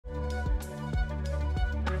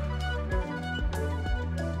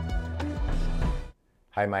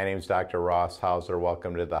Hi, my name is Dr. Ross Hauser.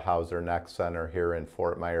 Welcome to the Hauser Neck Center here in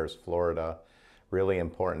Fort Myers, Florida. Really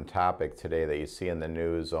important topic today that you see in the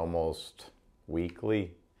news almost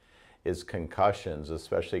weekly is concussions,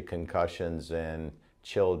 especially concussions in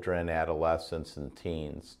children, adolescents, and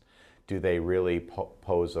teens. Do they really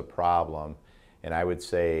pose a problem? And I would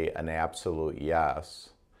say an absolute yes.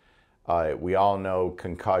 We all know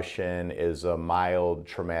concussion is a mild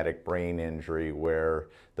traumatic brain injury where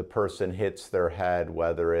the person hits their head,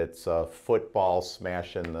 whether it's a football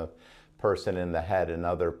smashing the person in the head,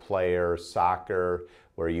 another player, soccer,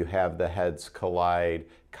 where you have the heads collide,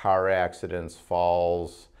 car accidents,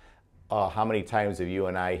 falls. How many times have you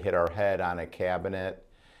and I hit our head on a cabinet?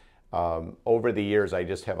 Over the years, I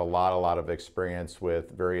just have a lot of experience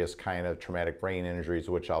with various kind of traumatic brain injuries,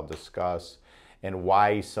 which I'll discuss, and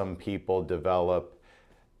why some people develop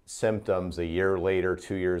symptoms a year later,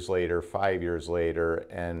 2 years later, 5 years later.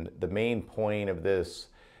 And the main point of this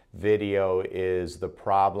video is the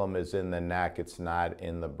problem is in the neck, it's not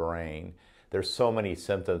in the brain. There's so many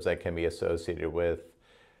symptoms that can be associated with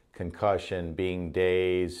concussion, being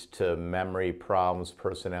dazed to memory problems,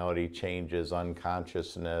 personality changes,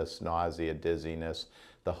 unconsciousness, nausea, dizziness,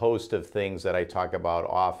 the host of things that I talk about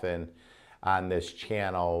often on this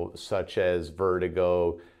channel, such as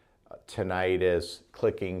vertigo, tinnitus,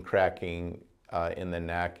 clicking, cracking in the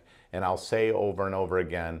neck. And I'll say over and over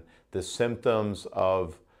again, the symptoms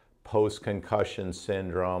of post-concussion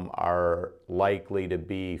syndrome are likely to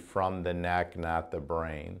be from the neck, not the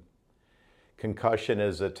brain. Concussion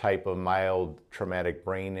is a type of mild traumatic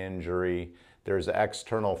brain injury. There's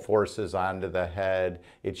external forces onto the head.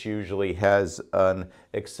 It usually has an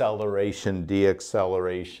acceleration,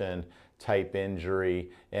 deacceleration type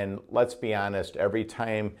injury. And let's be honest, every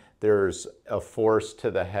time there's a force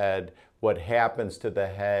to the head, what happens to the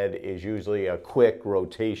head is usually a quick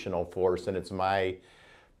rotational force. And it's my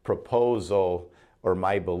proposal or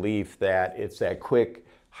my belief that it's that quick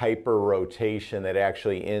hyper rotation that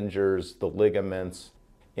actually injures the ligaments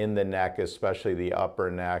in the neck, especially the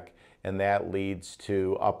upper neck. And that leads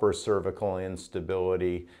to upper cervical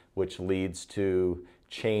instability, which leads to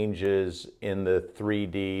changes in the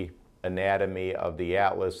 3D anatomy of the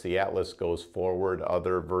atlas. The atlas goes forward,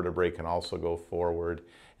 other vertebrae can also go forward,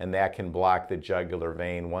 and that can block the jugular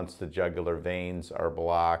vein. Once the jugular veins are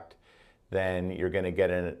blocked, then you're going to get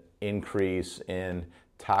an increase in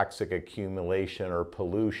toxic accumulation or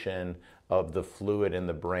pollution of the fluid in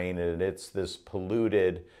the brain, and it's this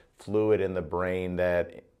polluted fluid in the brain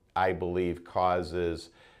that I believe causes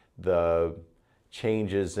the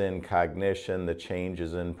changes in cognition, the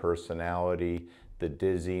changes in personality, the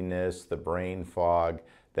dizziness, the brain fog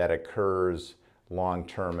that occurs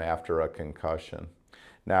long-term after a concussion.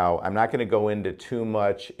 Now, I'm not going to go into too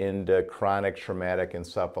much into chronic traumatic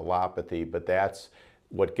encephalopathy, but that's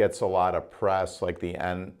what gets a lot of press, like the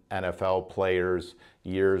NFL players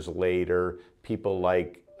years later, people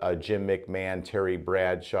like Jim McMahon, Terry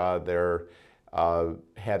Bradshaw, they're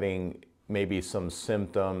having maybe some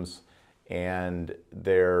symptoms and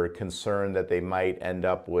they're concerned that they might end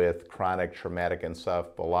up with chronic traumatic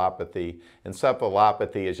encephalopathy.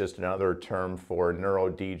 Encephalopathy is just another term for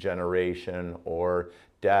neurodegeneration or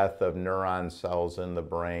death of neuron cells in the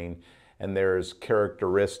brain. And there's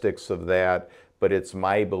characteristics of that, but it's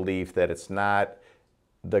my belief that it's not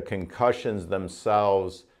the concussions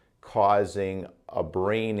themselves causing a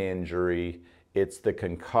brain injury, it's the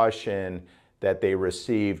concussion that they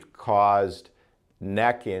received caused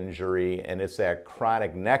neck injury, and it's that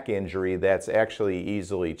chronic neck injury that's actually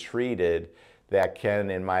easily treated that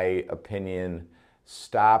can, in my opinion,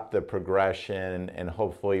 stop the progression and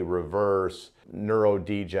hopefully reverse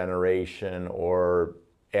neurodegeneration or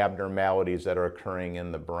abnormalities that are occurring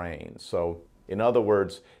in the brain. So in other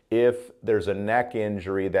words, if there's a neck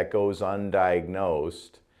injury that goes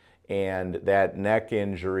undiagnosed and that neck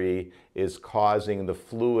injury is causing the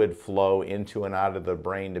fluid flow into and out of the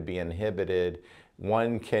brain to be inhibited,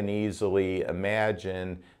 one can easily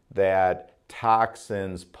imagine that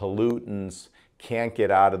toxins, pollutants can't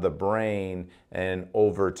get out of the brain, and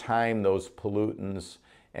over time those pollutants,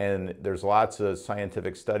 and there's lots of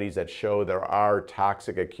scientific studies that show there are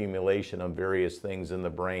toxic accumulation of various things in the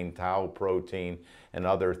brain, tau protein and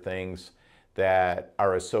other things that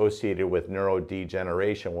are associated with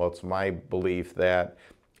neurodegeneration. Well, it's my belief that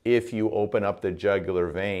if you open up the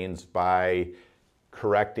jugular veins by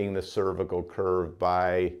correcting the cervical curve,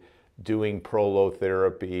 by doing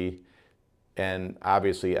prolotherapy, and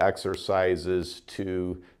obviously exercises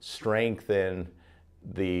to strengthen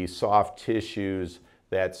the soft tissues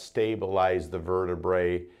that stabilize the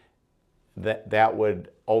vertebrae, that would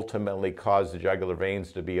ultimately cause the jugular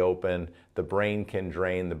veins to be open. The brain can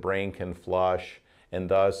drain, the brain can flush, and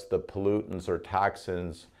thus the pollutants or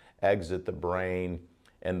toxins exit the brain,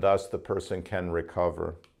 and thus the person can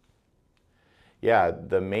recover. Yeah,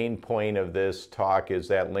 the main point of this talk is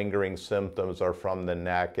that lingering symptoms are from the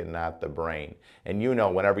neck and not the brain. And you know,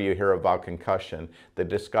 whenever you hear about concussion, the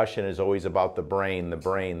discussion is always about the brain, the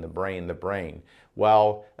brain, the brain, the brain.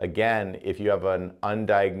 Well, again, if you have an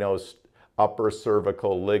undiagnosed upper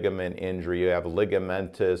cervical ligament injury, you have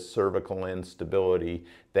ligamentous cervical instability,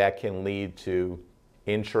 that can lead to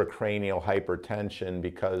intracranial hypertension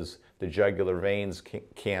because the jugular veins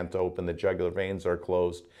can't open, the jugular veins are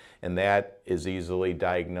closed, and that is easily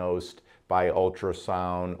diagnosed by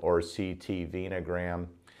ultrasound or CT venogram.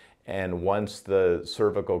 And once the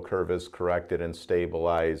cervical curve is corrected and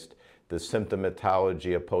stabilized, the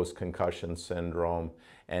symptomatology of post-concussion syndrome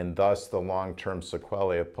and thus the long-term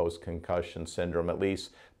sequelae of post-concussion syndrome, at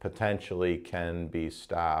least potentially, can be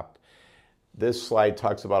stopped. This slide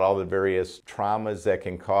talks about all the various traumas that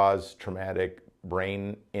can cause traumatic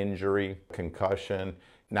brain injury, concussion.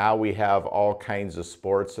 Now we have all kinds of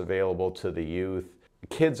sports available to the youth.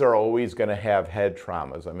 Kids are always going to have head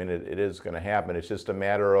traumas. I mean, it is going to happen. It's just a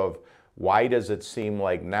matter of why does it seem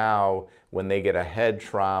like now when they get a head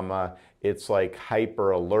trauma, it's like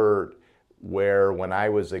hyper alert, where when I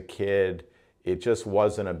was a kid, it just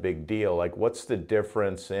wasn't a big deal. Like, what's the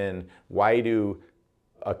difference in why do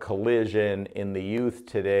a collision in the youth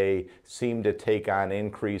today seem to take on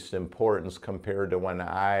increased importance compared to when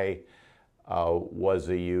I was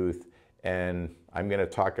a youth? And I'm going to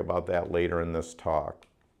talk about that later in this talk.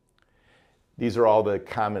 These are all the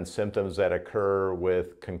common symptoms that occur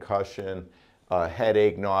with concussion: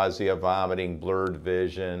 headache, nausea, vomiting, blurred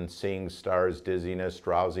vision, seeing stars, dizziness,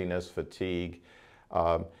 drowsiness, fatigue.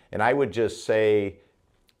 And I would just say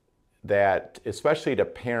that, especially to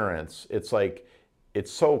parents, it's like,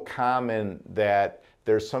 it's so common that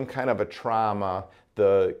there's some kind of a trauma.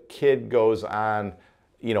 The kid goes on,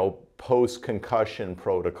 you know, post-concussion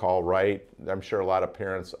protocol, right? I'm sure a lot of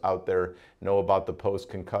parents out there know about the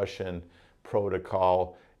post-concussion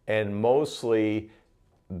protocol. And mostly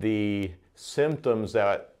the symptoms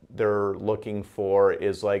that they're looking for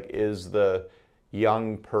is like, is the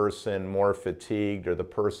young person more fatigued, or the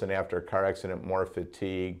person after a car accident more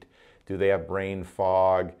fatigued? Do they have brain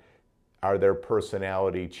fog? Are there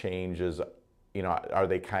personality changes? You know, are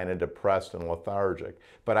they kind of depressed and lethargic?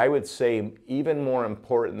 But I would say even more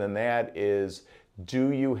important than that is,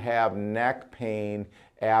 do you have neck pain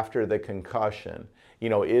after the concussion? You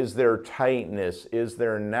know, is there tightness? Is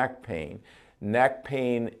there neck pain? Neck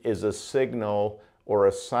pain is a signal or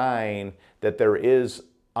a sign that there is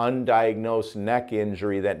undiagnosed neck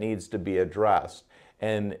injury that needs to be addressed.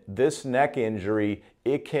 And this neck injury,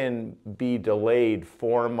 it can be delayed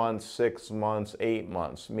 4 months, 6 months, 8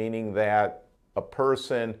 months, meaning that a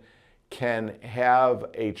person can have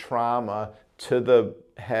a trauma to the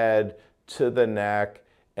head, to the neck,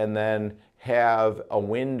 and then have a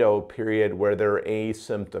window period where they're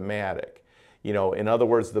asymptomatic. You know, in other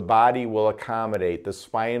words, the body will accommodate, the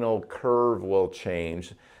spinal curve will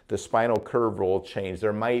change, the spinal curve will change.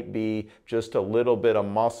 There might be just a little bit of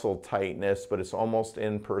muscle tightness, but it's almost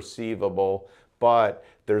imperceivable, but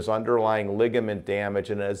there's underlying ligament damage,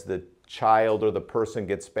 and as the child or the person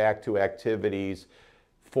gets back to activities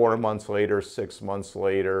 4 months later, 6 months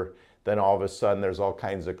later, then all of a sudden there's all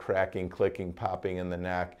kinds of cracking, clicking, popping in the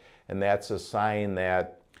neck, and that's a sign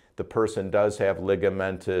that the person does have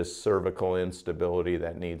ligamentous cervical instability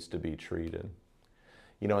that needs to be treated.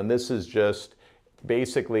 You know, and this is just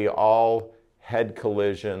basically all head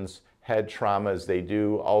collisions, head traumas. They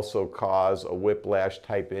do also cause a whiplash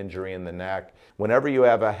type injury in the neck. Whenever you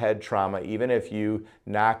have a head trauma, even if you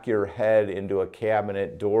knock your head into a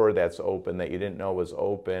cabinet door that's open that you didn't know was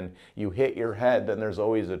open, you hit your head, then there's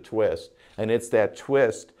always a twist. And it's that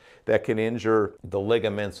twist that can injure the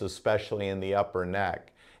ligaments, especially in the upper neck.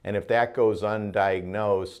 And if that goes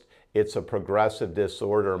undiagnosed, it's a progressive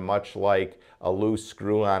disorder, much like a loose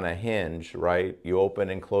screw on a hinge, right? You open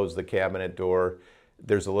and close the cabinet door,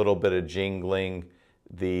 there's a little bit of jingling,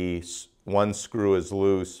 the one screw is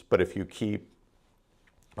loose, but if you keep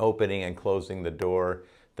opening and closing the door,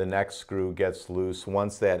 the next screw gets loose.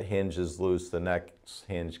 Once that hinge is loose, the next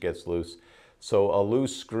hinge gets loose. So a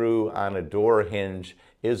loose screw on a door hinge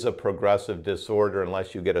is a progressive disorder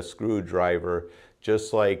unless you get a screwdriver,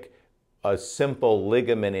 just like a simple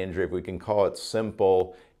ligament injury, if we can call it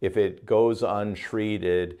simple. If it goes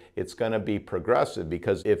untreated, it's going to be progressive,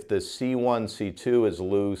 because if the C1, C2 is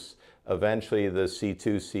loose, eventually the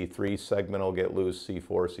C2, C3 segment will get loose,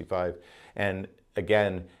 C4, C5. And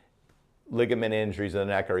again, ligament injuries in the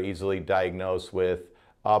neck are easily diagnosed with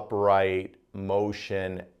upright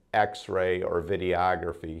motion X-ray or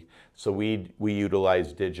videography. So we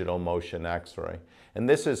utilize digital motion X-ray. And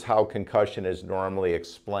this is how concussion is normally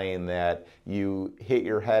explained, that you hit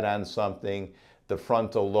your head on something, the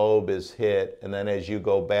frontal lobe is hit, and then as you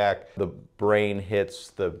go back, the brain hits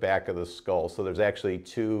the back of the skull. So there's actually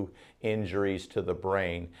two injuries to the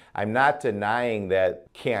brain. I'm not denying that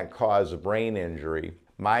can't cause a brain injury.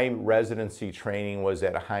 My residency training was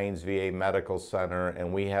at Hines VA Medical Center,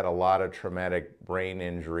 and we had a lot of traumatic brain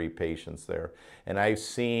injury patients there. And I've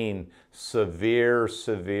seen severe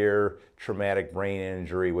traumatic brain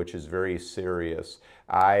injury, which is very serious.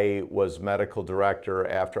 I was medical director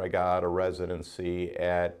after I got out of residency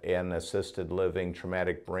at an assisted living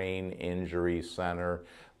traumatic brain injury center,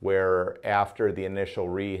 where after the initial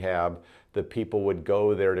rehab, the people would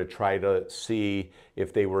go there to try to see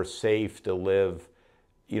if they were safe to live,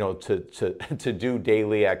 you know, to do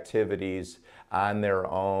daily activities on their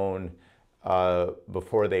own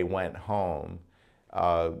before they went home.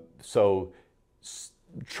 So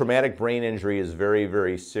traumatic brain injury is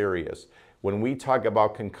very serious. When we talk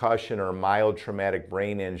about concussion or mild traumatic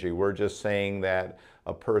brain injury, we're just saying that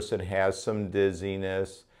a person has some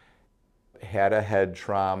dizziness, had a head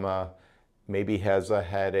trauma, maybe has a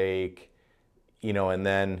headache, you know, and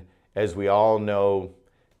then as we all know,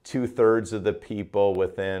 2/3 of the people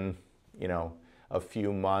within, you know, a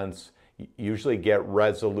few months usually get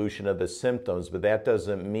resolution of the symptoms, but that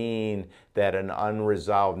doesn't mean that an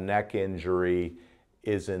unresolved neck injury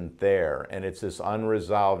isn't there. And it's this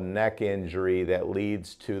unresolved neck injury that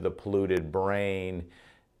leads to the polluted brain,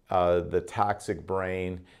 the toxic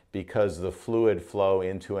brain, because the fluid flow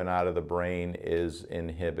into and out of the brain is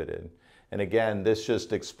inhibited. And again, this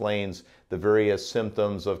just explains the various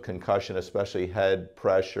symptoms of concussion, especially head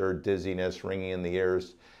pressure, dizziness, ringing in the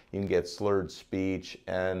ears. You can get slurred speech,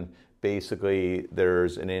 and basically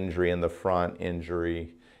there's an injury in the front,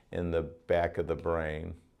 injury in the back of the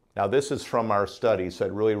brain. Now this is from our study, so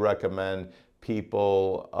I'd really recommend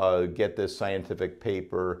people get this scientific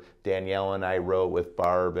paper Danielle and I wrote with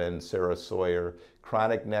Barb and Sarah Sawyer.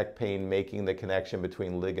 Chronic neck pain, making the connection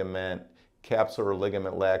between ligament, capsular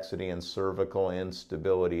ligament laxity and cervical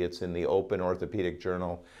instability. It's in the Open Orthopedic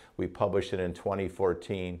Journal. We published it in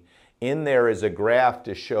 2014. In there is a graph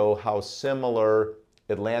to show how similar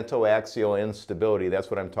atlantoaxial instability, that's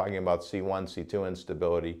what I'm talking about, C1, C2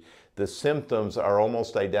 instability, the symptoms are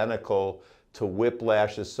almost identical to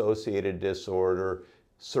whiplash-associated disorder,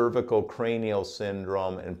 cervical cranial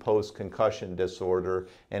syndrome, and post-concussion disorder,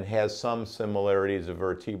 and has some similarities of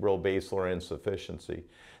vertebral basilar insufficiency.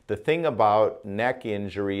 The thing about neck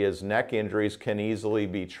injury is neck injuries can easily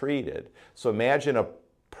be treated. So imagine a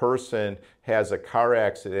person has a car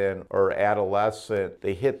accident or adolescent,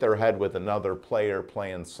 they hit their head with another player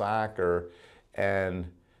playing soccer,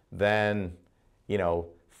 and then, you know,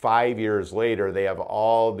 5 years later they have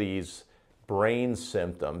all these brain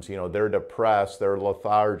symptoms. You know, they're depressed, they're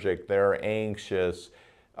lethargic, they're anxious,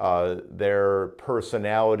 their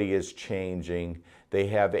personality is changing, they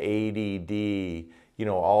have ADD, you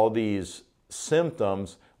know, all these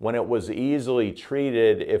symptoms, when it was easily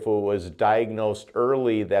treated if it was diagnosed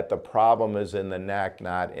early that the problem is in the neck,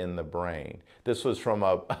 not in the brain. This was from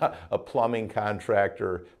a plumbing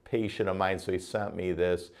contractor patient of mine, so he sent me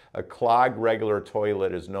this. A clogged regular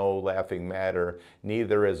toilet is no laughing matter,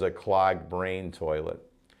 neither is a clogged brain toilet.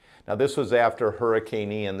 Now this was after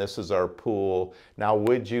Hurricane Ian, this is our pool. Now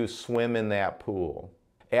would you swim in that pool?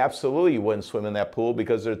 Absolutely you wouldn't swim in that pool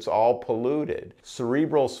because it's all polluted.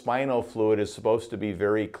 Cerebral spinal fluid is supposed to be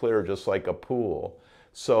very clear, just like a pool.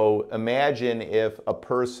 So imagine if a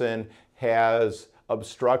person has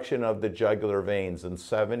obstruction of the jugular veins, and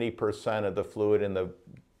 70% of the fluid in the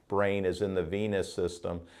brain is in the venous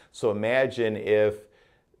system. So imagine if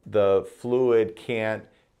the fluid can't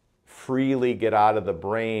freely get out of the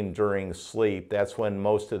brain during sleep. That's when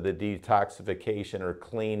most of the detoxification or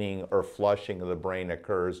cleaning or flushing of the brain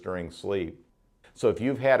occurs during sleep. So if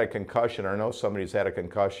you've had a concussion or know somebody's had a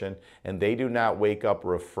concussion and they do not wake up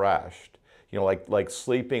refreshed, you know, like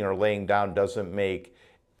sleeping or laying down doesn't make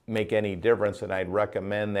any difference, and I'd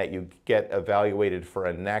recommend that you get evaluated for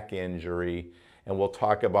a neck injury, and we'll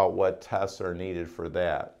talk about what tests are needed for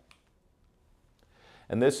that.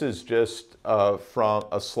 And this is just from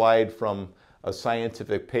a slide from a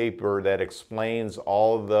scientific paper that explains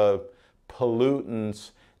all the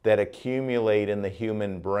pollutants that accumulate in the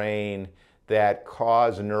human brain that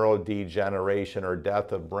cause neurodegeneration or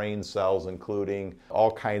death of brain cells, including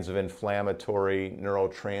all kinds of inflammatory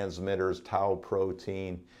neurotransmitters, tau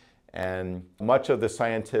protein, And much of the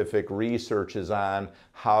scientific research is on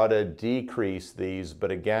how to decrease these.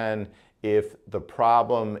 But again, if the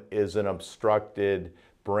problem is an obstructed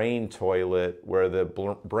brain toilet where the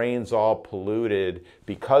brain's all polluted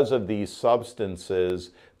because of these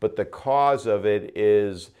substances, but the cause of it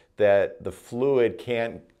is that the fluid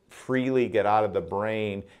can't freely get out of the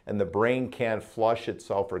brain and the brain can't flush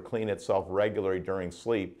itself or clean itself regularly during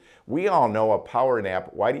sleep. We all know a power nap.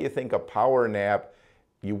 Why do you think a power nap,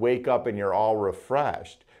 you wake up and you're all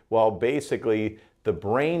refreshed? Well, basically the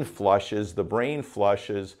brain flushes, the brain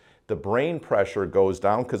pressure goes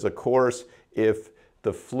down because of course if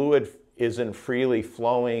the fluid isn't freely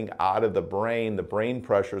flowing out of the brain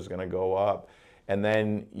pressure is going to go up. And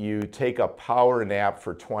then you take a power nap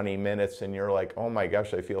for 20 minutes and you're like, oh my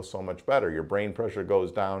gosh, I feel so much better. Your brain pressure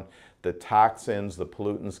goes down, the toxins, the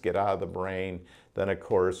pollutants get out of the brain. Then of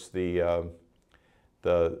course the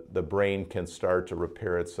brain can start to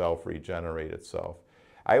repair itself, regenerate itself.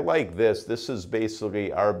 I like this. This is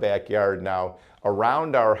basically our backyard now.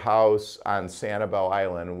 Around our house on Sanibel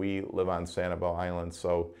Island, we live on Sanibel Island,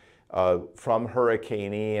 so from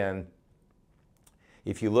Hurricane Ian,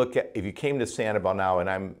 if you came to Sanibel now, and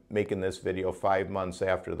I'm making this video 5 months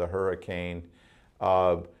after the hurricane,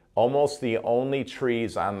 almost the only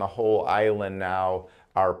trees on the whole island now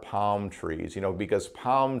are palm trees, you know, because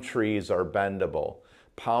palm trees are bendable.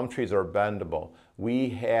 Palm trees are bendable. We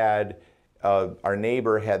had, our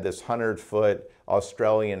neighbor had this 100-foot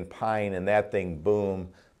Australian pine, and that thing, boom,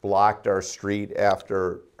 blocked our street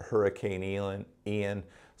after Hurricane Ian.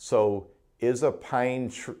 So is a pine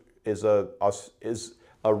tree, is a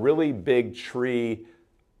really big tree,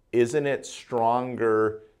 isn't it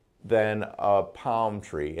stronger than a palm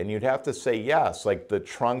tree? And you'd have to say yes, like the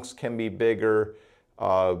trunks can be bigger,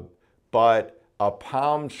 but a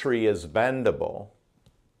palm tree is bendable.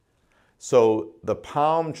 So the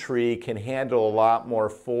palm tree can handle a lot more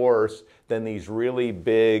force than these really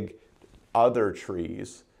big other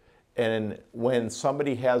trees. And when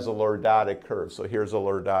somebody has a lordotic curve, so here's a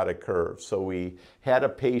lordotic curve. So we had a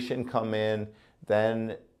patient come in,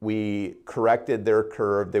 then we corrected their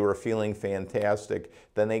curve, they were feeling fantastic,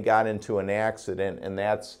 then they got into an accident and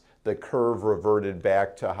that's the curve reverted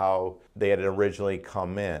back to how they had originally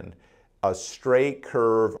come in. A straight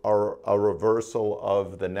curve or a reversal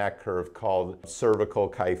of the neck curve called cervical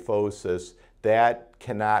kyphosis, that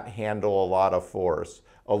cannot handle a lot of force.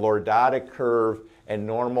 A lordotic curve and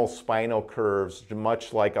normal spinal curves,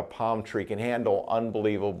 much like a palm tree, can handle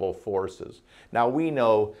unbelievable forces. Now we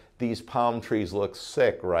know these palm trees look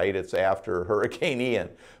sick, right? It's after Hurricane Ian,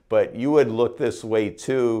 but you would look this way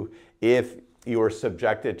too if you were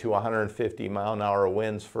subjected to 150-mile-an-hour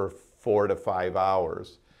winds for 4 to 5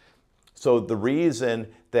 hours. So the reason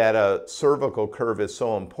that a cervical curve is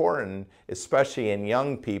so important, especially in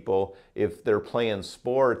young people, if they're playing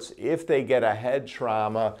sports, if they get a head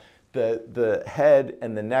trauma, the head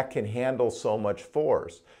and the neck can handle so much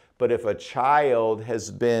force. But if a child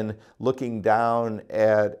has been looking down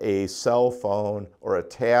at a cell phone or a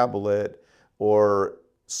tablet, or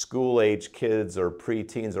school-age kids or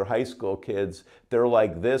preteens or high school kids, they're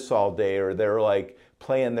like this all day, or they're like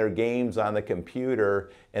playing their games on the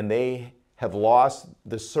computer and they have lost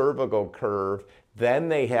the cervical curve, then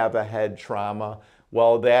they have a head trauma.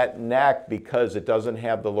 Well, that neck, because it doesn't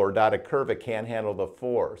have the lordotic curve, it can't handle the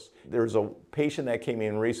force. There's a patient that came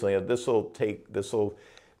in recently, this will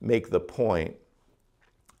make the point.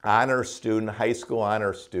 Honor student, high school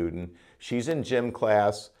honor student, she's in gym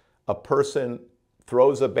class, a person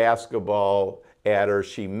throws a basketball at her,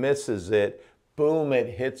 she misses it, boom, it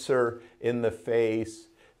hits her in the face.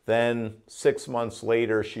 Then 6 months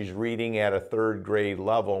later, she's reading at a 3rd grade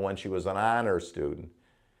level when she was an honor student.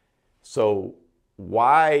 So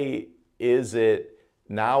why is it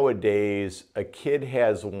nowadays a kid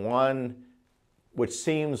has one, which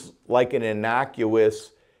seems like an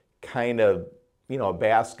innocuous kind of, you know,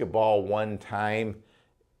 basketball one time,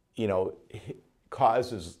 you know,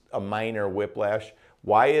 causes a minor whiplash?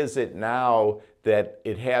 Why is it now that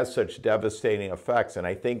it has such devastating effects? And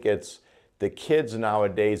I think it's the kids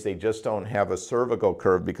nowadays, they just don't have a cervical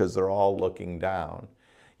curve because they're all looking down.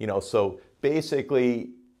 You know, so basically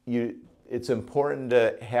it's important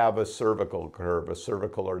to have a cervical curve, a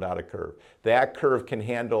cervical lordotic curve. That curve can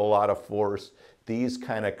handle a lot of force. These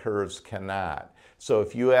kind of curves cannot. So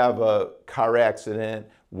if you have a car accident,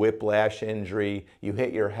 whiplash injury, you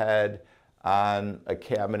hit your head on a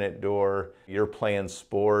cabinet door, you're playing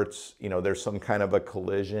sports, you know, there's some kind of a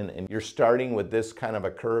collision and you're starting with this kind of a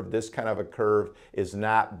curve. This kind of a curve is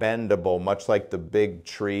not bendable, much like the big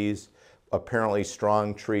trees, apparently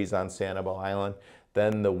strong trees on Sanibel Island.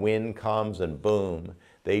 Then the wind comes and boom,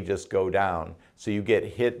 they just go down. So you get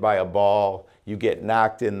hit by a ball, you get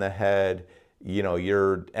knocked in the head, you know,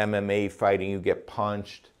 you're MMA fighting, you get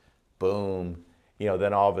punched, boom. You know,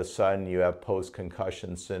 then all of a sudden you have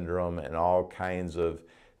post-concussion syndrome and all kinds of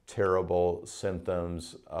terrible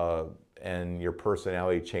symptoms, and your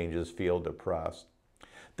personality changes, feel depressed.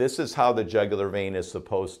 This is how the jugular vein is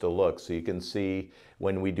supposed to look. So you can see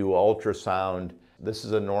when we do ultrasound, this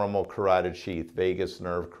is a normal carotid sheath, vagus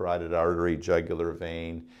nerve, carotid artery, jugular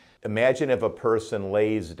vein. Imagine if a person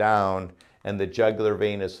lays down and the jugular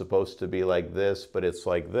vein is supposed to be like this, but it's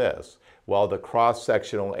like this. Well, the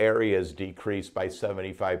cross-sectional area is decreased by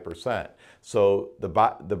 75%. So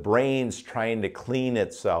the brain's trying to clean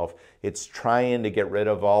itself. It's trying to get rid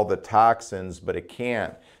of all the toxins, but it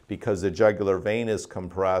can't because the jugular vein is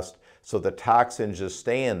compressed. So the toxins just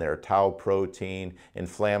stay in there, tau protein,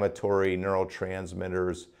 inflammatory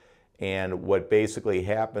neurotransmitters. And what basically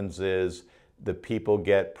happens is the people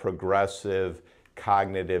get progressive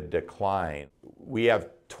cognitive decline. We have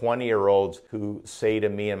 20-year-olds who say to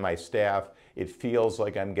me and my staff, it feels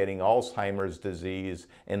like I'm getting Alzheimer's disease,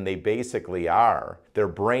 and they basically are. Their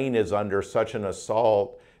brain is under such an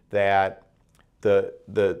assault that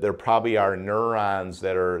there probably are neurons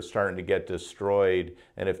that are starting to get destroyed,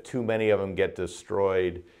 and if too many of them get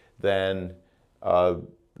destroyed, then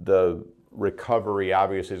the recovery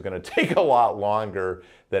obviously is going to take a lot longer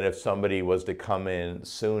than if somebody was to come in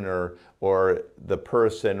sooner, or the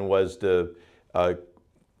person was to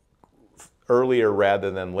earlier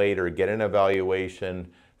rather than later get an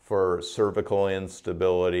evaluation for cervical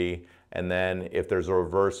instability, and then if there's a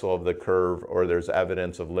reversal of the curve or there's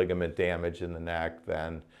evidence of ligament damage in the neck,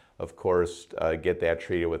 then of course get that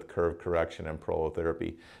treated with curve correction and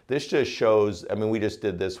prolotherapy. This just shows, I mean, we just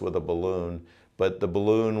did this with a balloon, but the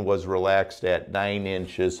balloon was relaxed at 9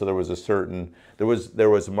 inches, so there was a certain, there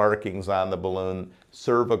was markings on the balloon,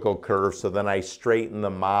 cervical curve, so then I straightened the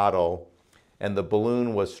model and the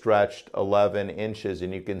balloon was stretched 11 inches,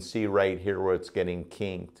 and you can see right here where it's getting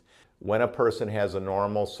kinked. When a person has a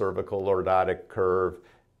normal cervical lordotic curve,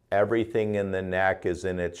 everything in the neck is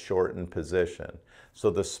in its shortened position.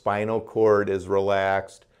 So the spinal cord is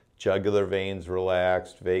relaxed, jugular veins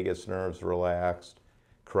relaxed, vagus nerves relaxed,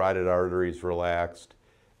 carotid arteries relaxed.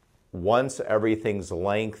 Once everything's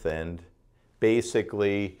lengthened,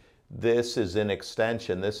 basically this is an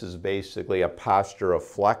extension. This is basically a posture of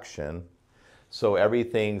flexion. So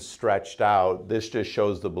everything's stretched out. This just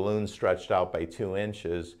shows the balloon stretched out by 2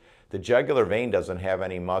 inches. The jugular vein doesn't have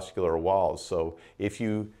any muscular walls. So if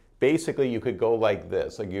you, basically you could go like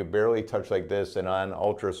this, like you barely touch like this, and on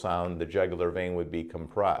ultrasound, the jugular vein would be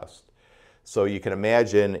compressed. So you can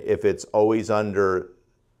imagine if it's always under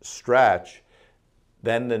stretch,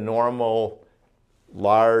 then the normal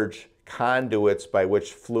large conduits by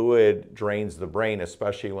which fluid drains the brain,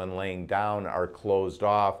 especially when laying down, are closed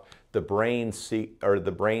off. The brain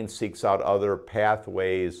seeks out other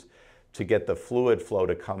pathways to get the fluid flow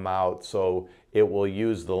to come out, so it will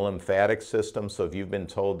use the lymphatic system. So if you've been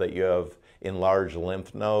told that you have enlarged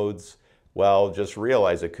lymph nodes, well, just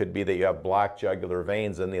realize it could be that you have blocked jugular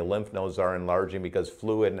veins and the lymph nodes are enlarging because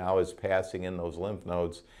fluid now is passing in those lymph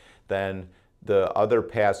nodes. Then the other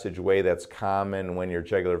passageway that's common when your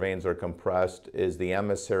jugular veins are compressed is the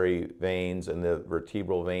emissary veins and the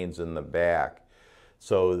vertebral veins in the back.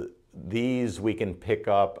 So these we can pick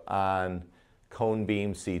up on cone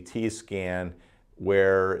beam CT scan,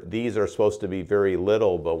 where these are supposed to be very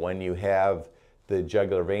little, but when you have the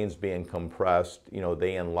jugular veins being compressed, you know,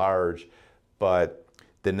 they enlarge, but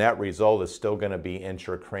the net result is still going to be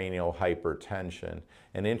intracranial hypertension.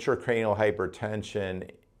 And intracranial hypertension,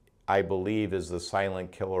 I believe, is the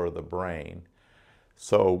silent killer of the brain.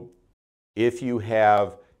 So if you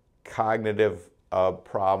have cognitive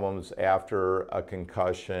problems after a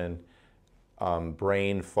concussion,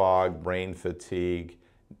 brain fog, brain fatigue,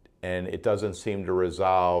 and it doesn't seem to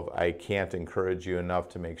resolve, I can't encourage you enough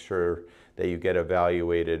to make sure that you get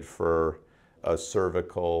evaluated for a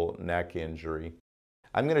cervical neck injury.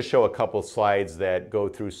 I'm going to show a couple slides that go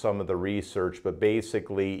through some of the research, but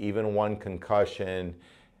basically even one concussion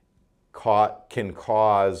can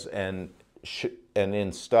cause, and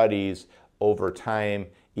in studies over time,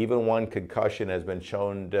 even one concussion has been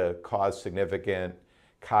shown to cause significant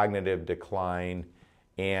cognitive decline,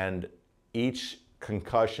 and each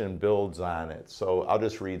concussion builds on it. So I'll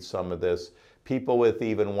just read some of this. People with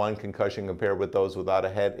even one concussion compared with those without a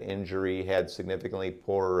head injury had significantly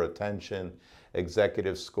poorer attention,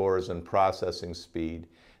 executive scores, and processing speed.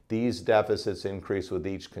 These deficits increased with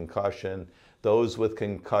each concussion. Those with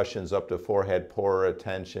concussions up to 4 had poorer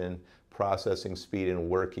attention, processing speed, and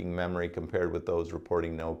working memory compared with those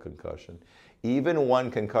reporting no concussion. Even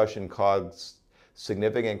one concussion caused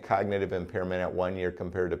significant cognitive impairment at 1 year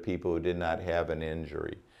compared to people who did not have an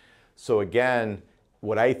injury. So again,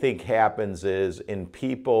 what I think happens is in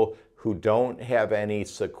people who don't have any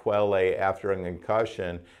sequelae after a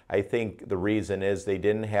concussion, I think the reason is they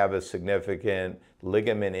didn't have a significant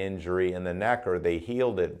ligament injury in the neck, or they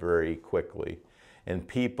healed it very quickly. And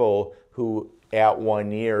people who at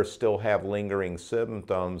 1 year still have lingering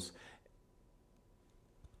symptoms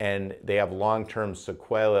and they have long-term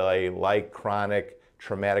sequelae like chronic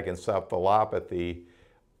traumatic encephalopathy,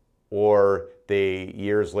 or they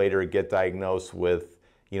years later get diagnosed with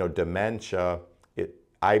dementia,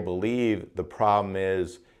 I believe the problem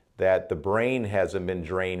is that the brain hasn't been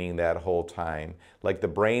draining that whole time. Like the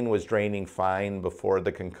brain was draining fine before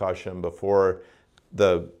the concussion, before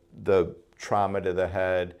the trauma to the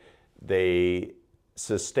head. They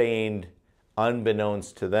sustained,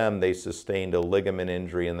 unbeknownst to them, they sustained a ligament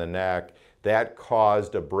injury in the neck. That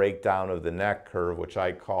caused a breakdown of the neck curve, which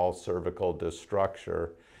I call cervical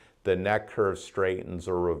destructure. The neck curve straightens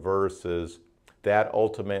or reverses. That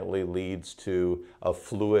ultimately leads to a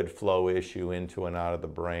fluid flow issue into and out of the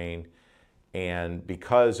brain. And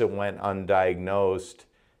because it went undiagnosed,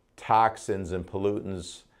 toxins and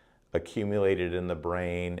pollutants accumulated in the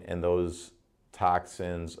brain, and those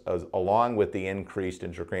toxins, along with the increased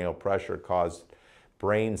intracranial pressure, caused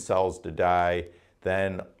brain cells to die.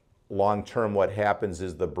 Then long-term, what happens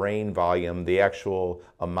is the brain volume, the actual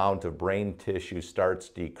amount of brain tissue, starts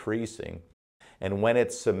decreasing. And when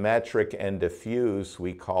it's symmetric and diffuse,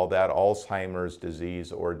 we call that Alzheimer's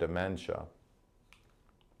disease or dementia.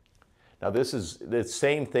 Now this is the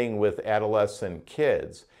same thing with adolescent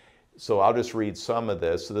kids. So I'll just read some of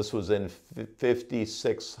this. So this was in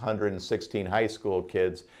 5,616 high school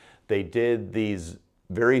kids. They did these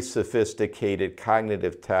very sophisticated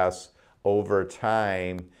cognitive tests over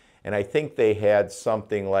time. And I think they had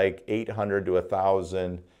something like 800 to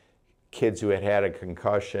 1,000 kids who had had a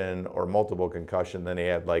concussion or multiple concussion. Then they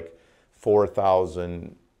had like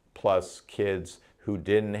 4,000 plus kids who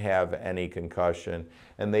didn't have any concussion.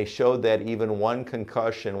 And they showed that even one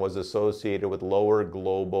concussion was associated with lower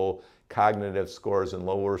global cognitive scores and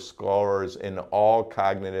lower scores in all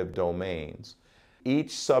cognitive domains.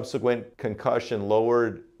 Each subsequent concussion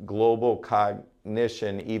lowered global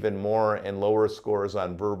cognition even more and lower scores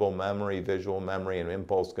on verbal memory, visual memory, and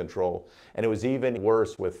impulse control. And it was even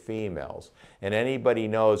worse with females. And anybody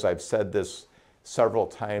knows, I've said this several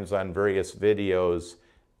times on various videos,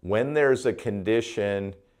 when there's a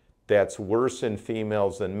condition that's worse in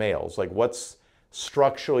females than males, like what's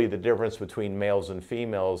structurally the difference between males and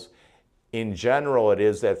females? In general, it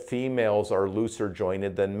is that females are looser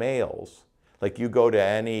jointed than males. Like you go to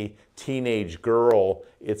any teenage girl,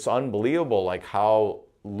 it's unbelievable like how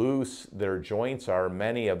loose their joints are,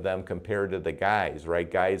 many of them, compared to the guys, right?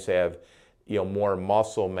 Guys have, more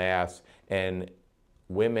muscle mass, and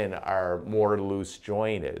women are more loose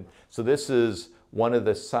jointed. So this is one of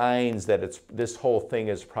the signs that this whole thing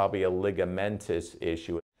is probably a ligamentous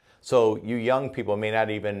issue. So you young people may not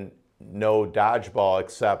even know Dodgeball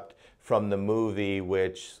except from the movie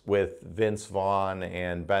with Vince Vaughn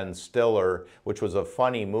and Ben Stiller, which was a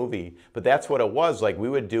funny movie. But that's what it was. Like we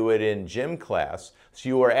would do it in gym class. So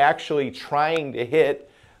you were actually trying to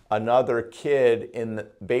hit another kid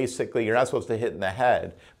basically, you're not supposed to hit in the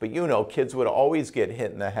head. But kids would always get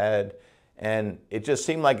hit in the head. And it just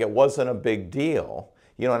seemed like it wasn't a big deal.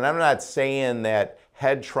 And I'm not saying that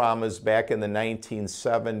head traumas back in the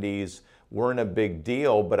 1970s weren't a big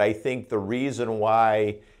deal, but I think the reason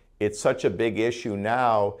why it's such a big issue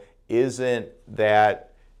now isn't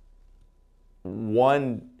that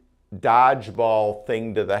one dodgeball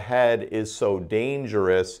thing to the head is so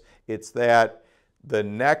dangerous. It's that the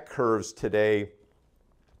neck curves today,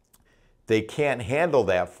 they can't handle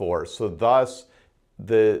that force. So thus,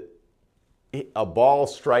 a ball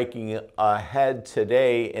striking a head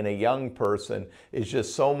today in a young person is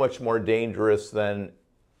just so much more dangerous than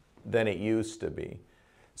it used to be.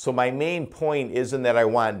 So my main point isn't that I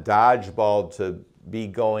want dodgeball to be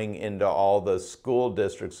going into all the school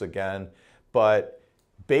districts again, but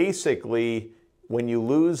basically when you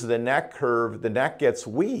lose the neck curve, the neck gets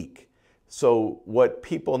weak. So what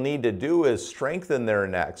people need to do is strengthen their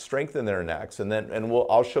necks, and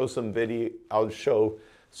I'll show some video. I'll show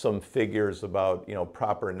some figures about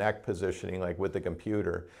proper neck positioning, like with the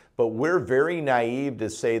computer. But we're very naive to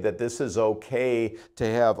say that this is okay to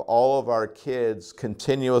have all of our kids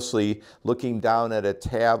continuously looking down at a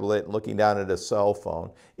tablet, looking down at a cell phone.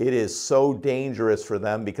 It is so dangerous for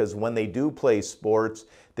them because when they do play sports,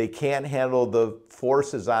 they can't handle the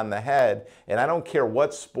forces on the head. And I don't care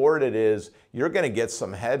what sport it is, you're going to get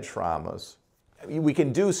some head traumas. we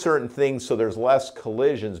can do certain things so there's less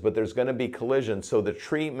collisions, but there's going to be collisions. So the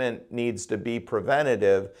treatment needs to be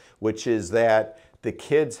preventative, which is that the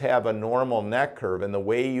kids have a normal neck curve. And the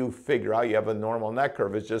way you figure out you have a normal neck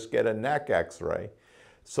curve is just get a neck x-ray.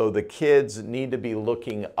 So the kids need to be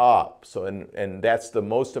looking up. So, and that's the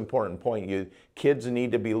most important point. Kids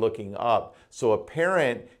need to be looking up. So a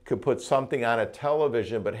parent could put something on a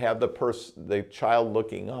television, but have the child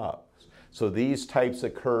looking up. So these types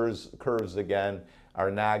of curves again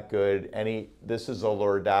are not good. This is a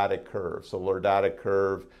lordotic curve. So lordotic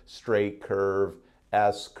curve, straight curve,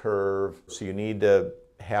 S curve. So you need to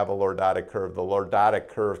have a lordotic curve. The lordotic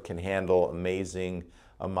curve can handle amazing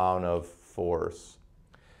amount of force.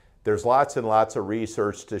 There's lots and lots of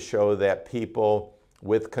research to show that people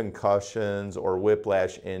with concussions or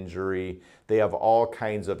whiplash injury, they have all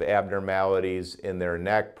kinds of abnormalities in their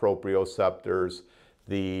neck proprioceptors,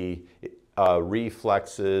 the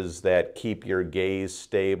reflexes that keep your gaze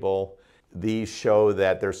stable. These show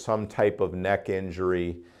that there's some type of neck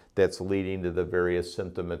injury that's leading to the various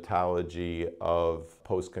symptomatology of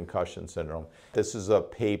post-concussion syndrome. This is a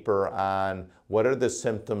paper on what are the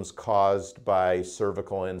symptoms caused by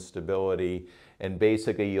cervical instability, and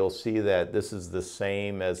basically you'll see that this is the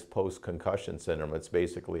same as post-concussion syndrome. It's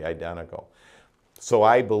basically identical. So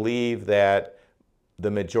I believe that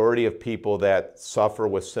the majority of people that suffer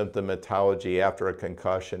with symptomatology after a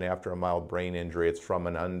concussion, after a mild brain injury, it's from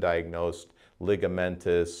an undiagnosed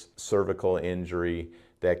ligamentous cervical injury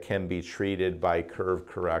that can be treated by curve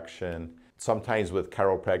correction, sometimes with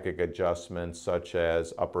chiropractic adjustments such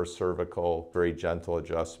as upper cervical, very gentle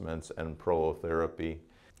adjustments, and prolotherapy.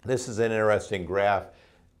 This is an interesting graph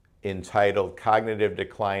entitled Cognitive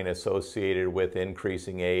Decline Associated with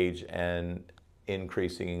Increasing Age and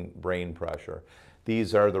Increasing Brain Pressure.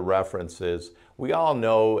 These are the references. We all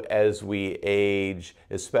know as we age,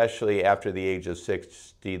 especially after the age of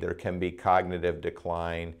 60, there can be cognitive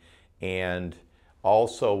decline. And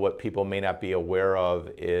also what people may not be aware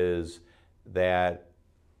of is that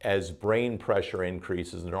as brain pressure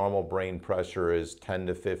increases, normal brain pressure is 10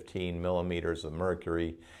 to 15 millimeters of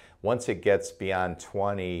mercury. Once it gets beyond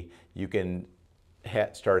 20, you can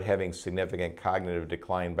start having significant cognitive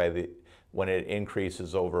decline. When it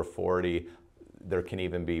increases over 40, there can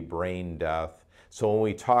even be brain death. So when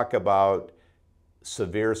we talk about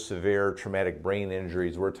severe traumatic brain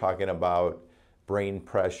injuries, we're talking about brain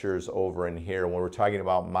pressures over in here. When we're talking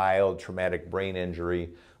about mild traumatic brain injury,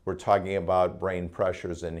 we're talking about brain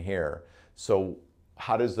pressures in here. So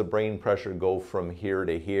how does the brain pressure go from here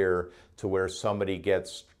to where somebody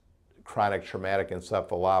gets chronic traumatic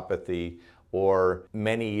encephalopathy, or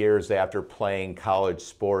many years after playing college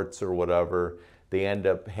sports or whatever, they end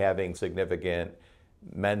up having significant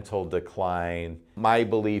mental decline? My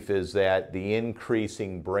belief is that the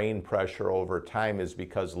increasing brain pressure over time is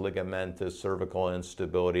because ligamentous cervical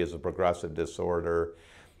instability is a progressive disorder.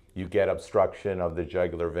 You get obstruction of the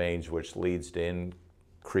jugular veins, which leads to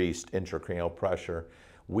increased intracranial pressure.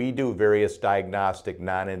 We do various diagnostic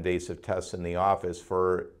non-invasive tests in the office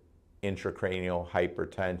for intracranial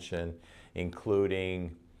hypertension,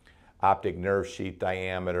 including optic nerve sheath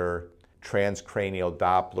diameter, transcranial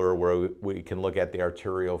Doppler, where we can look at the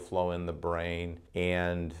arterial flow in the brain,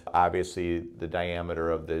 and obviously the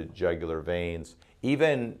diameter of the jugular veins.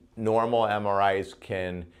 Even normal MRIs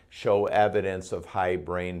can show evidence of high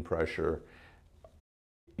brain pressure.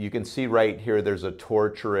 You can see right here there's a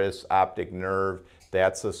tortuous optic nerve.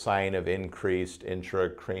 That's a sign of increased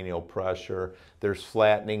intracranial pressure. There's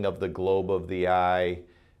flattening of the globe of the eye.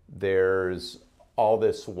 There's all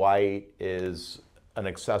this white is an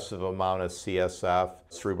excessive amount of CSF,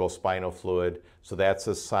 cerebrospinal fluid. So that's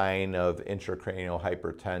a sign of intracranial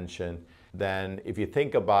hypertension. Then if you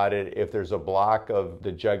think about it, if there's a block of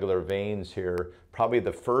the jugular veins here, probably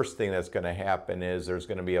the first thing that's going to happen is there's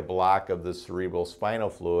going to be a block of the cerebrospinal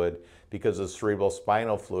fluid, because the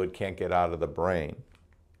cerebrospinal fluid can't get out of the brain.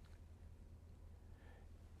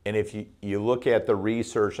 And if you look at the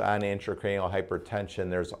research on intracranial hypertension,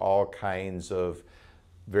 there's all kinds of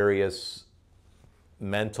various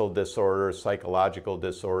mental disorders, psychological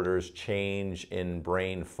disorders, change in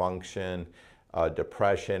brain function,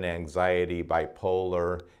 depression, anxiety,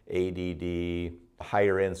 bipolar, ADD,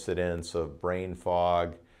 higher incidence of brain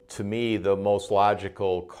fog. To me, the most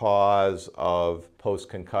logical cause of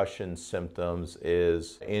post-concussion symptoms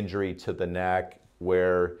is injury to the neck,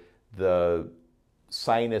 where the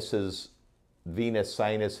sinuses, venous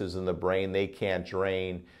sinuses in the brain, they can't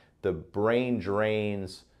drain. The brain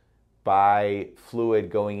drains by fluid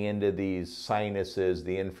going into these sinuses,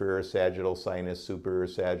 the inferior sagittal sinus, superior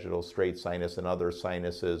sagittal, straight sinus, and other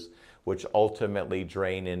sinuses, which ultimately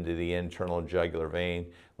drain into the internal jugular vein.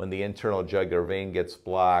 When the internal jugular vein gets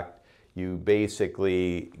blocked, you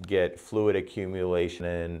basically get fluid accumulation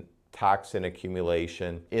and toxin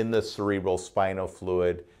accumulation in the cerebral spinal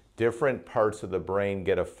fluid. Different parts of the brain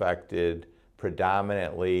get affected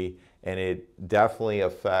predominantly, and it definitely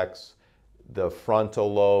affects the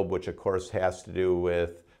frontal lobe, which of course has to do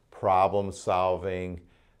with problem solving,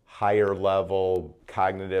 higher level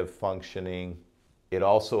cognitive functioning. It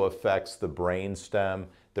also affects the brain stem.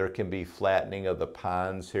 There can be flattening of the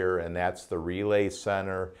pons here, and that's the relay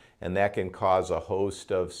center, and that can cause a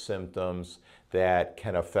host of symptoms that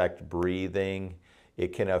can affect breathing.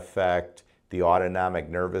 It can affect the autonomic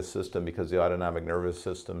nervous system, because the autonomic nervous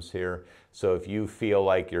system's here. So if you feel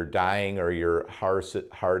like you're dying or your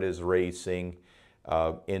heart is racing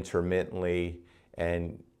intermittently,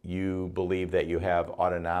 and you believe that you have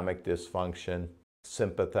autonomic dysfunction,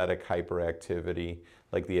 sympathetic hyperactivity,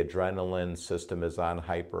 like the adrenaline system is on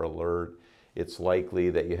hyper alert, it's likely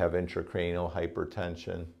that you have intracranial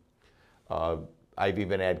hypertension. I've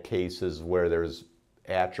even had cases where there's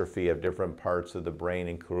atrophy of different parts of the brain,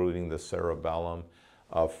 including the cerebellum,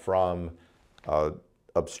 from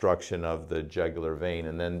obstruction of the jugular vein.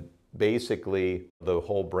 And then basically the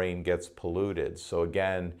whole brain gets polluted. So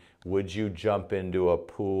again, would you jump into a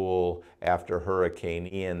pool after Hurricane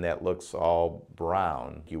Ian that looks all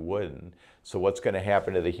brown? You wouldn't. So what's going to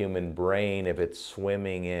happen to the human brain if it's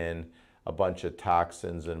swimming in a bunch of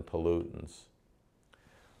toxins and pollutants?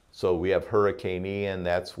 So we have Hurricane Ian,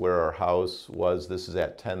 that's where our house was. This is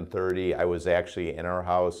at 10:30. I was actually in our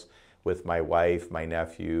house with my wife, my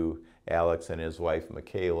nephew, Alex, and his wife,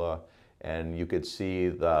 Michaela. And you could see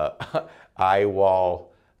the eye wall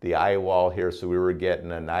here. So we were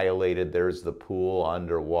getting annihilated. There's the pool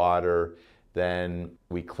underwater. Then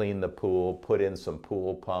we cleaned the pool, put in some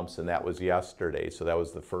pool pumps, and that was yesterday. So that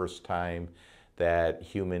was the first time that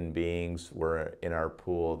human beings were in our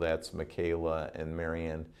pool. That's Michaela and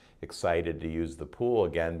Marion, excited to use the pool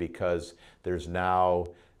again, because there's now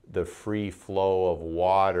the free flow of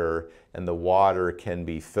water, and the water can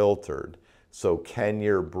be filtered. So can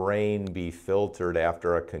your brain be filtered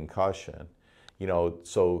after a concussion? You know,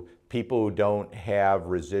 so people who don't have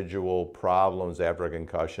residual problems after a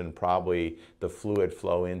concussion, probably the fluid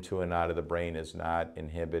flow into and out of the brain is not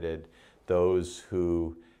inhibited. Those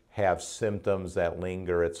who have symptoms that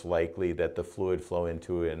linger, it's likely that the fluid flow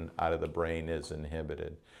into and out of the brain is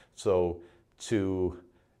inhibited. So to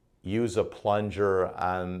use a plunger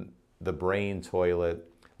on the brain toilet,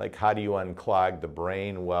 like how do you unclog the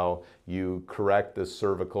brain? Well, you correct the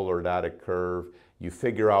cervical lordotic curve, you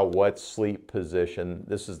figure out what sleep position.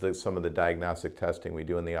 This is some of the diagnostic testing we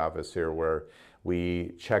do in the office here, where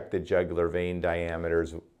we check the jugular vein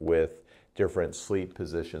diameters with different sleep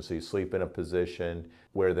positions. So you sleep in a position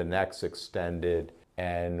where the neck's extended,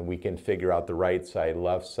 and we can figure out the right side,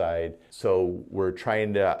 left side. So we're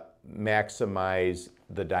trying to maximize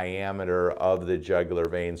the diameter of the jugular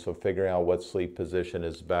vein, so figuring out what sleep position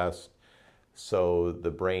is best so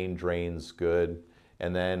the brain drains good.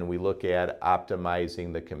 And then we look at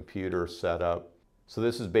optimizing the computer setup. So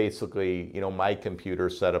this is basically, you know, my computer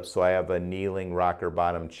setup. So I have a kneeling rocker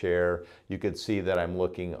bottom chair. You could see that I'm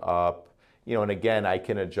looking up, you know, and again, I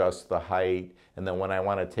can adjust the height. And then when I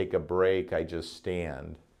want to take a break, I just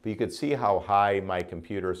stand. But you could see how high my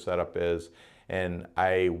computer setup is. And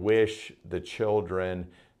I wish the children,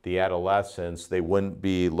 the adolescents, they wouldn't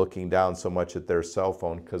be looking down so much at their cell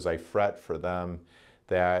phone, because I fret for them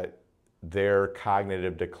that their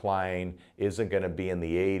cognitive decline isn't going to be in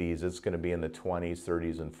the 80s, it's going to be in the 20s,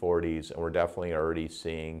 30s, and 40s. And we're definitely already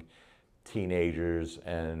seeing teenagers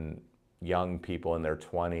and young people in their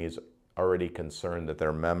 20s already concerned that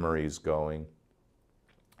their memory's going.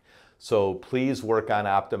 So please work on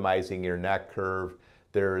optimizing your neck curve.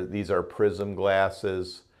 These are prism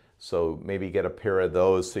glasses, so maybe get a pair of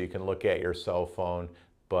those so you can look at your cell phone,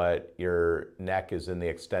 but your neck is in the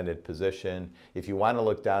extended position. If you want to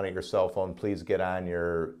look down at your cell phone, please get on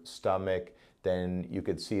your stomach. Then you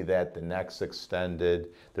could see that the neck's extended.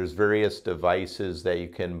 There's various devices that you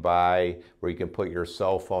can buy where you can put your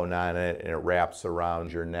cell phone on it and it wraps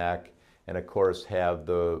around your neck. And of course have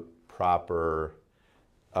the proper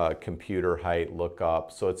computer height look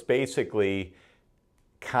up. So it's basically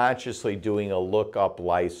consciously doing a look up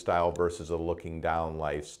lifestyle versus a looking down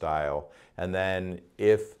lifestyle. And then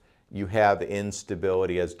if you have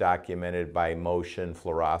instability as documented by motion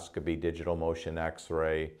fluoroscopy, digital motion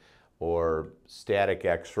x-ray, or static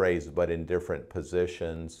x-rays but in different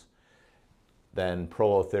positions, then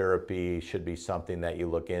prolotherapy should be something that you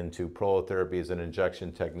look into. Prolotherapy is an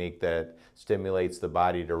injection technique that stimulates the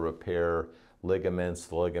body to repair ligaments.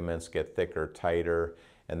 The ligaments get thicker, tighter,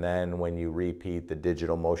 and then when you repeat the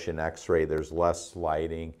digital motion x-ray, there's less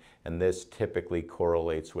sliding, and this typically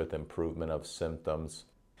correlates with improvement of symptoms.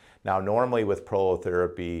 Now, normally with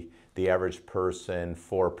prolotherapy, the average person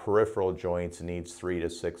for peripheral joints needs 3 to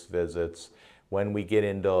 6 visits. When we get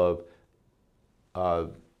into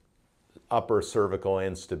upper cervical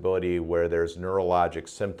instability where there's neurologic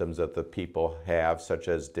symptoms that the people have, such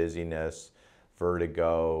as dizziness,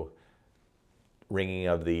 vertigo, ringing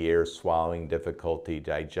of the ears, swallowing difficulty,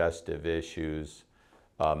 digestive issues,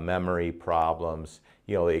 memory problems,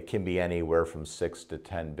 you know, it can be anywhere from 6 to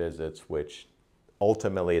 10 visits, which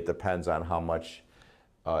ultimately it depends on how much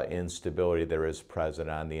instability there is present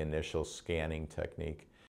on the initial scanning technique.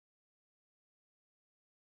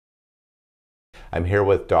 I'm here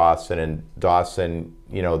with Dawson, and Dawson,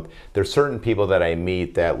 you know, there's certain people that I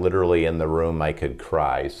meet that literally in the room I could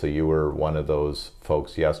cry. So you were one of those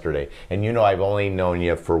folks yesterday. And you know, I've only known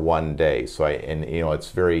you for 1 day. So you know,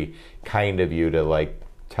 it's very kind of you to like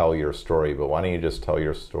tell your story, but why don't you just tell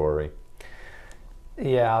your story?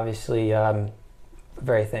 Yeah, obviously, I'm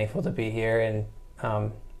very thankful to be here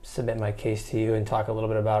and submit my case to you and talk a little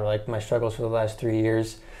bit about like my struggles for the last 3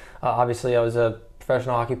 years. Obviously, I was a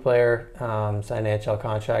professional hockey player, signed an NHL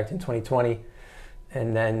contract in 2020,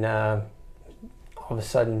 and then all of a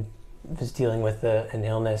sudden was dealing with an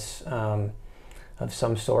illness of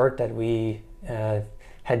some sort that we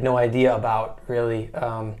had no idea about, really.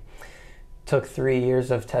 Took 3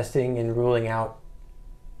 years of testing and ruling out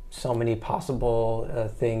so many possible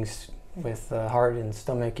things with heart and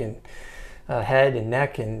stomach and head and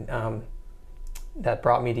neck, and that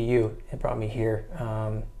brought me to you. It brought me here.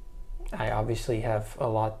 I obviously have a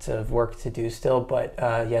lot of work to do still, but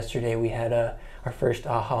yesterday we had our first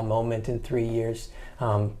aha moment in 3 years.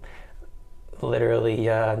 Literally,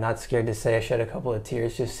 not scared to say I shed a couple of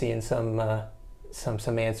tears just seeing some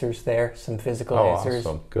answers there, some physical answers.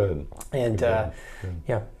 Awesome, good. And good.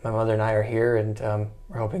 Yeah, my mother and I are here, and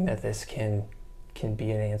we're hoping that this can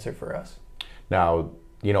be an answer for us. Now,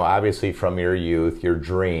 you know, obviously from your youth, your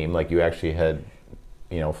dream, like you actually had,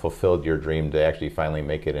 you know, fulfilled your dream to actually finally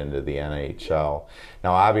make it into the NHL.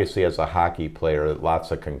 Now, obviously, as a hockey player,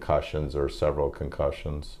 lots of concussions or several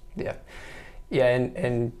concussions. Yeah, yeah,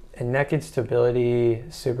 and neck instability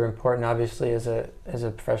is super important. Obviously, as a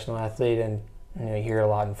professional athlete, and you know, you hear a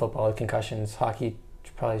lot in football with concussions. Hockey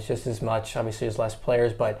probably is just as much. Obviously, there's less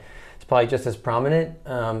players, but it's probably just as prominent.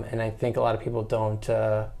 And I think a lot of people don't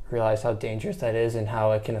realize how dangerous that is and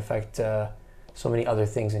how it can affect so many other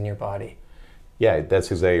things in your body. Yeah, that's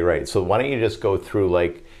exactly right. So why don't you just go through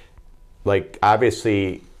like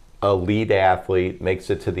obviously a lead athlete makes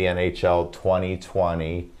it to the NHL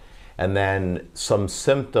 2020, and then some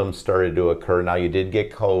symptoms started to occur. Now you did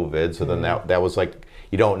get COVID, so then that was like,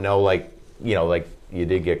 you don't know, like, you know, like you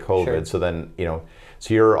did get COVID. Sure. So then, you know,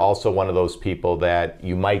 so you're also one of those people that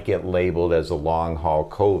you might get labeled as a long haul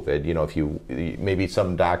COVID. You know, if you, maybe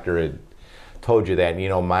some doctor had told you that. And, you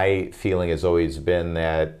know, my feeling has always been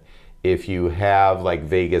that if you have like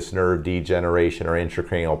vagus nerve degeneration or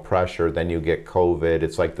intracranial pressure, then you get COVID.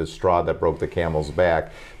 It's like the straw that broke the camel's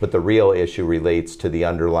back. But the real issue relates to the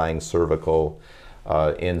underlying cervical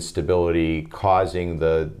instability causing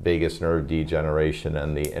the vagus nerve degeneration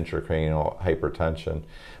and the intracranial hypertension.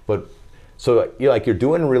 But so you're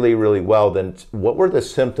doing really, really well. Then what were the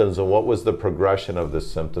symptoms and what was the progression of the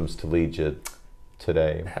symptoms to lead you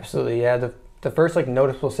today? Absolutely, yeah. The first like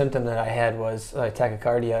noticeable symptom that I had was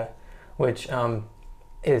tachycardia, which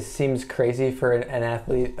seems crazy for an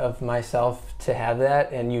athlete of myself to have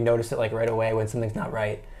that, and you notice it like right away when something's not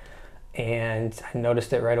right. And I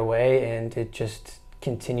noticed it right away, and it just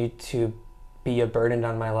continued to be a burden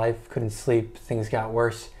on my life. Couldn't sleep, things got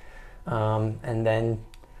worse. And then,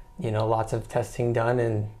 you know, lots of testing done,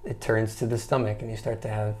 and it turns to the stomach, and you start to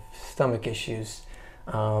have stomach issues.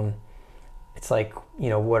 It's like, you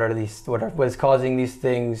know, what is causing these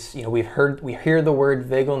things? You know, we hear the word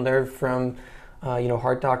vagal nerve from, you know,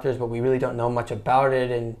 heart doctors, but we really don't know much about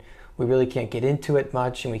it, and we really can't get into it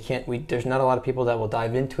much, and there's not a lot of people that will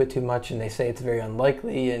dive into it too much, and they say it's very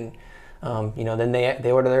unlikely, and you know, then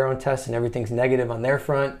they order their own tests, and everything's negative on their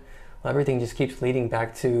front. Well, everything just keeps leading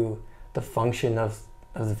back to the function of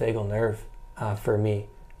the vagal nerve for me,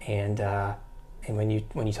 and when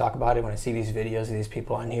you talk about it, when I see these videos of these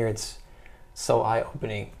people on here, it's so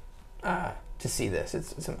eye-opening to see this.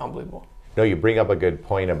 It's unbelievable. No, you bring up a good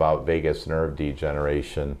point about vagus nerve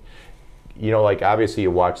degeneration. you know, like obviously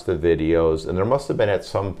you watched the videos, and there must have been at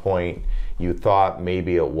some point you thought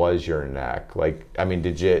maybe it was your neck. Like, I mean,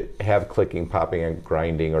 did you have clicking, popping, and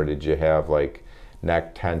grinding, or did you have like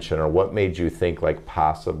neck tension, or what made you think like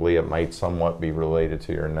possibly it might somewhat be related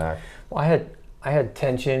to your neck? Well, I had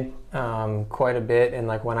tension quite a bit, and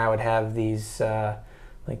like when I would have these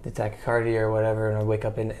like the tachycardia or whatever, and I'd wake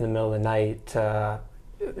up in the middle of the night,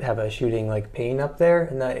 have a shooting like pain up there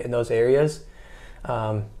in those areas.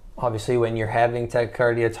 Obviously, when you're having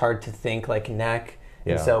tachycardia, it's hard to think like neck.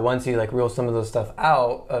 Yeah. And so once you like rule some of those stuff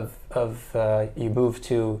out you move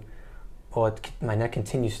to, well, my neck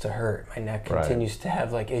continues to hurt. My neck continues to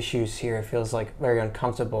have like issues here. It feels like very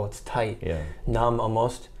uncomfortable. It's tight, numb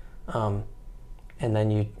almost. And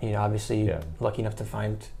then you know, obviously you're lucky enough to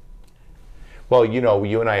find. Well, you know,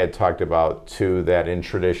 you and I had talked about too that in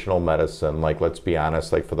traditional medicine, like let's be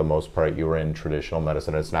honest, like for the most part, you were in traditional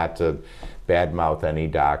medicine. It's not to badmouth any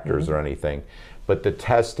doctors or anything, but the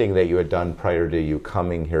testing that you had done prior to you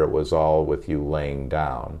coming here, it was all with you laying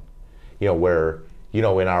down. You know, where, you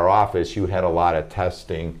know, in our office, you had a lot of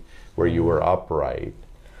testing where you were upright,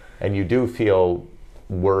 and you do feel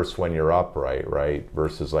worse when you're upright, right?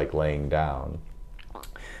 Versus like laying down.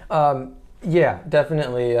 Yeah,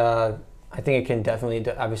 definitely. I think it can definitely,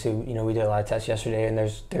 obviously, you know, we did a lot of tests yesterday, and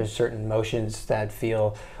there's certain motions that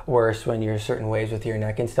feel worse when you're certain ways with your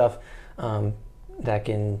neck and stuff, that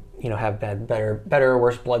can, you know, have better or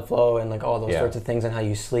worse blood flow and like all those sorts of things and how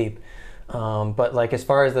you sleep. But like as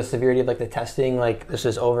far as the severity of like the testing, like this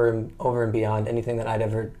is over and beyond anything that I'd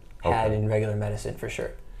ever had in regular medicine for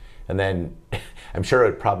sure. And then I'm sure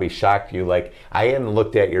it probably shocked you. Like I hadn't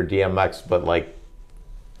looked at your DMX, but like,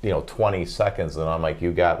 you know, 20 seconds, and I'm like,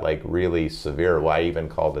 you got like really severe. Well, I even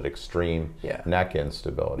called it extreme neck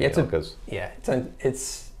instability.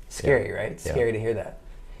 It's scary, right? It's scary to hear that.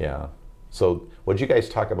 Yeah. So what did you guys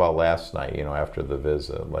talk about last night, you know, after the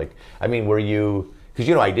visit? Like, I mean, were you, because,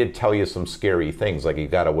 you know, I did tell you some scary things, like you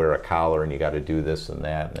got to wear a collar and you got to do this and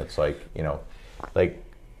that. And it's like, you know, like,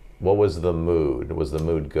 what was the mood? Was the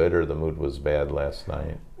mood good or the mood was bad last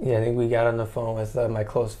night? Yeah, I think we got on the phone with my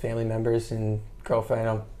close family members and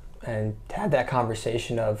girlfriend and had that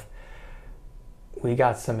conversation of, we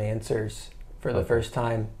got some answers for the first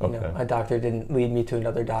time. You know, a doctor didn't lead me to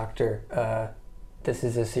another doctor. This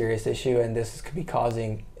is a serious issue, and this could be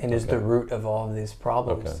causing and is the root of all of these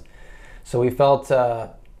problems. So we felt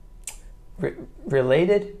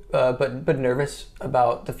related, but nervous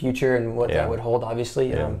about the future and what that would hold,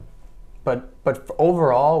 obviously. But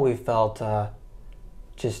overall, we felt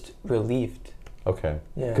just relieved. Okay.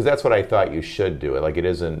 Because that's what I thought you should do. Like it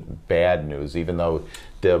isn't bad news, even though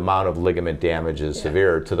the amount of ligament damage is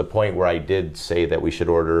severe, to the point where I did say that we should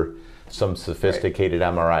order some sophisticated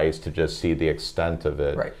MRIs to just see the extent of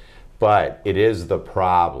it. But it is the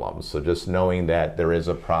problem. So just knowing that there is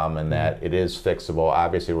a problem and that it is fixable,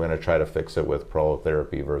 obviously we're going to try to fix it with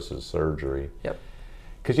prolotherapy versus surgery.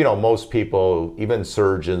 Because, you know, most people, even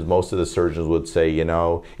surgeons, most of the surgeons would say, you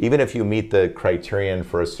know, even if you meet the criterion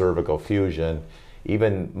for a cervical fusion,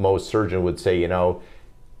 even most surgeons would say, you know,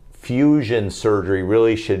 fusion surgery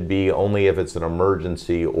really should be only if it's an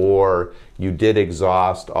emergency or you did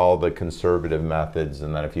exhaust all the conservative methods,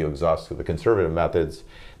 and then if you exhaust the conservative methods,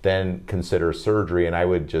 then consider surgery. And I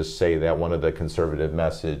would just say that one of the conservative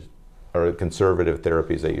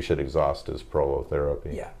therapies that you should exhaust is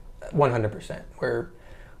prolotherapy. Yeah, 100%. We're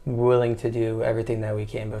willing to do everything that we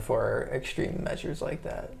can before extreme measures like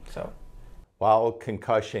that. So, while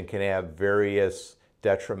concussion can have various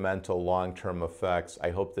detrimental long-term effects, I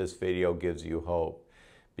hope this video gives you hope,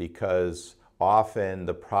 because often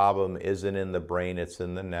the problem isn't in the brain, it's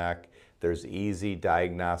in the neck. There's easy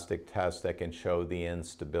diagnostic tests that can show the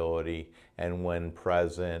instability, and when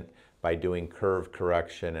present, by doing curve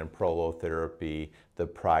correction and prolotherapy, the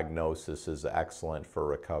prognosis is excellent for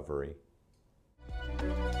recovery.